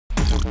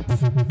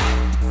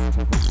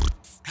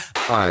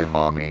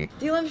Aivani.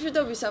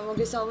 დილამშვიდობის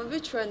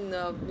მოგესალმებით ჩვენ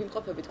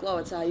ვიმყოფებით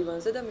კლავაც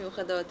აივანზე და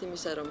მიუხედავად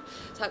იმისა რომ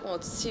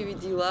საკმაოდ ცივი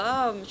დილაა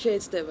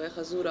შეეცდება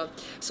ახლა ზურა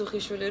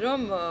სუხიშვილი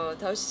რომ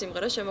თავისი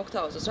სიმღერა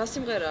შემოგთავაზოს. რა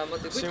სიმღერაა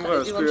მოდი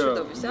გითხარით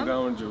დილამშვიდობისა?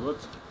 გამარჯობათ.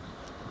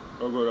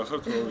 როგორ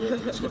ახართ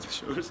მოგიერთეთ ცოტა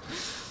შორის.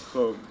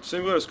 ხო,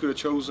 სიმღერას ქვია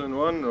Chosen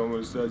One,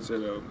 რომელიც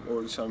დაიწერა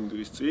 2-3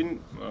 დღის წინ,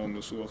 ანუ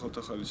სულ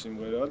ახალ-ახალი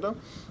სიმღერაა და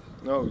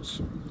რა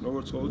ვიცი,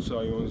 როგორც ყოველთვის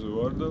აივანზე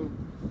ვარ და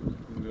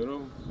მინდა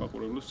რომ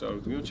მაყურებლებს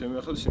წარუდგინოთ ჩემი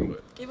ახალი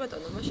სიმღერა. კი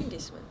ბატონო, მაშინ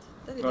გისმენთ.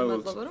 და დიდი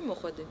მადლობა რომ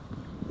მოხვედი.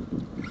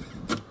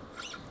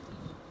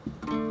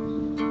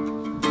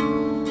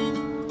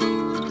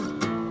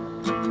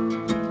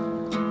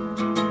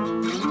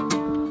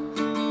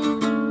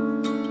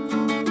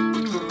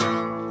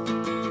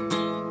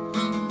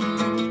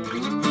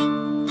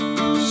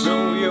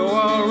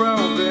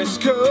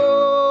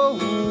 Cold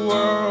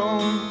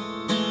world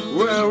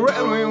where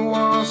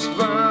everyone's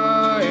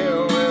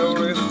fire,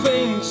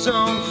 everything's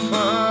on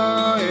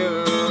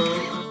fire.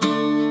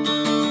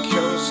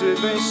 Come sit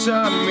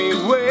beside me,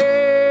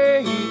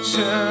 wait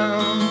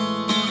down,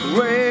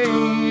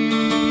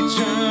 wait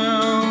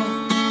down,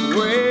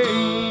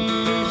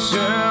 wait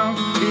down.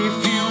 If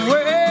you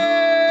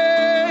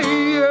wait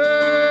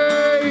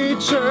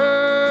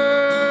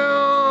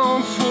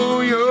down for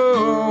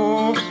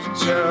your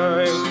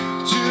time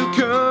to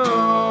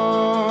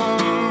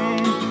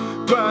come,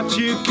 but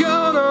you're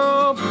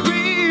gonna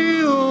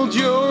build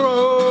your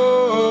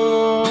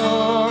own,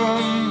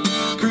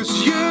 'cause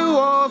you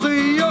are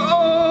the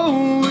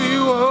only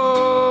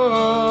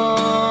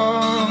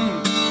one.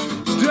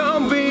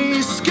 Don't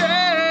be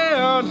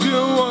scared,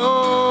 go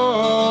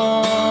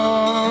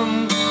on,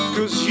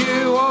 'cause you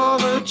are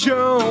the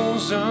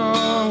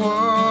chosen one.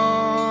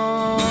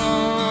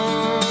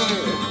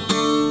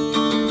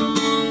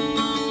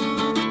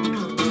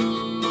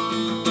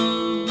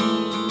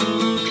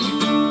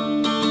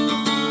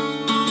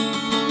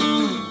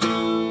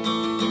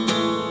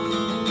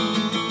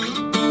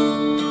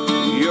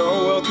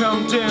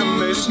 Welcomed in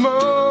this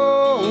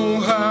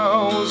small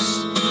house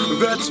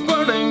that's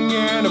burning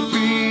into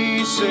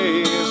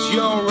pieces.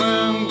 Your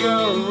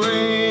anger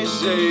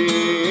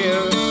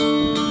races.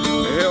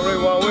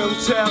 Everyone will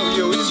tell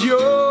you it's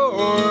your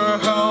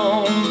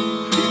home.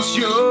 It's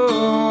your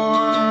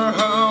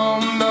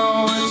home. No,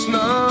 it's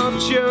not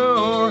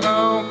your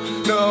home.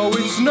 No,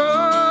 it's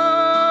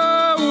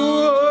not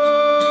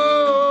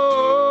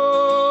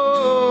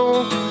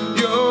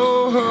your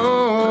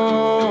home.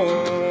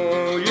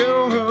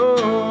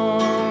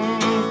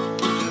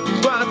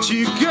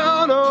 You're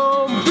gonna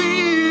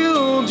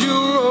build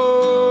your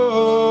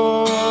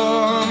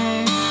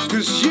own,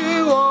 'cause you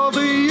are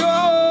the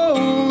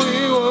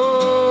only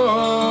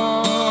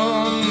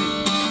one.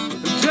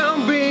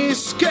 Don't be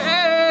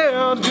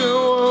scared, go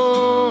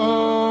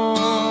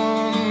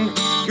on,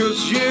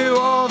 'cause you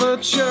are the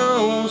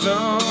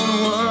chosen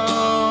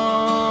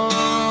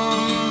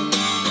one.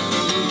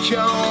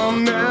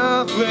 Come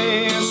at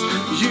least,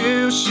 you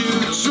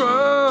should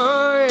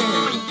try.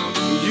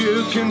 You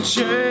can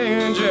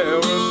change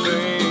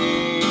everything.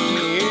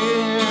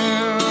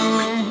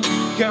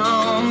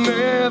 Come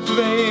at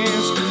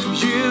least,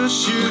 you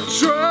should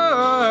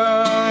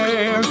try.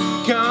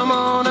 Come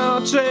on,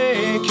 I'll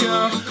take a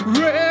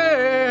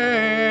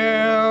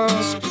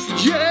rest.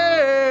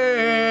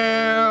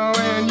 Yeah,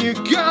 and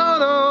you're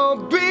gonna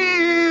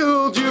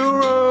build your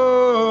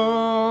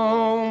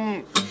own,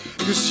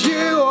 'cause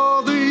you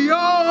are the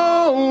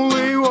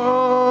only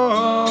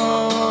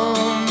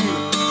one.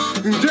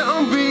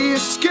 Don't be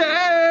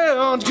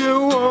scared, go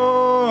on.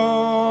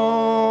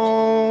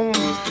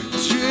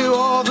 You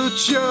are the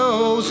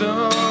chosen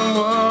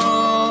one.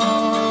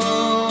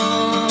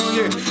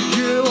 Yeah,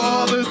 you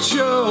are the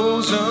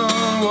chosen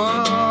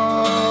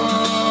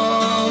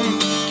one.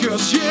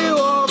 'Cause you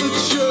are the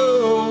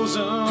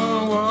chosen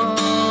one.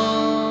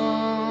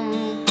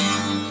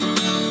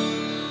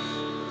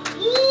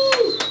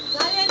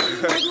 ძალიან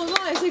დიდი მადლობა,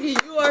 ესე იგი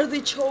you are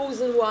the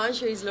chosen one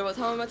შეიძლება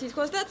თამამად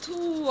ითქვას და თუ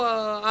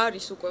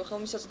არის უკვე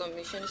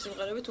ხელმისაწვდომი შენი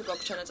სიმღერები, თუ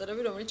გაქვს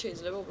ჩანაწერები, რომელიც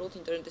შეიძლება უბრალოდ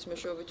ინტერნეტის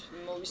მეშვეობით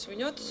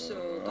მოვისმინოთ,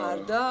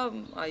 გარდა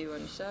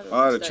აივანისა,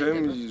 არა, ჩემი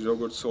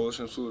როგორც სოლო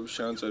შემსრულების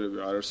ჩანაწერები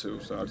არ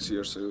არსებობს და არც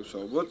იარსებობს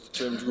ალბათ,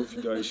 ჩემი ჯგუფი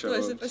დაიშალა.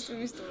 ესე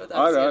პესიმისტურად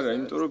არა,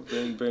 იმიტომ რომ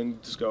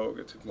ბენდს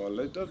გავაკეთებ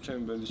მალე და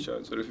ჩემი ბენდის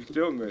ჩანაწერი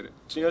ვიქნდება მე.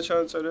 წინა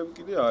ჩანაწერები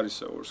კიდე არის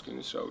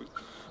საურსკინის, რა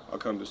ვიცი.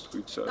 აქამდე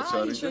თქვით რაც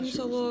არის. შენი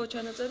სოლო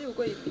ჩანაწერი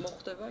უკვე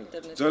მოხვდება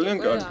ინტერნეტში. ძალიან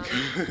კარგი.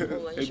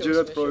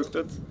 ეჯერად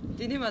პროექტად.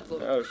 დიდი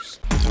მადლობა.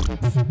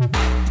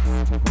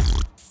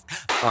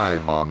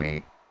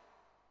 Aivani.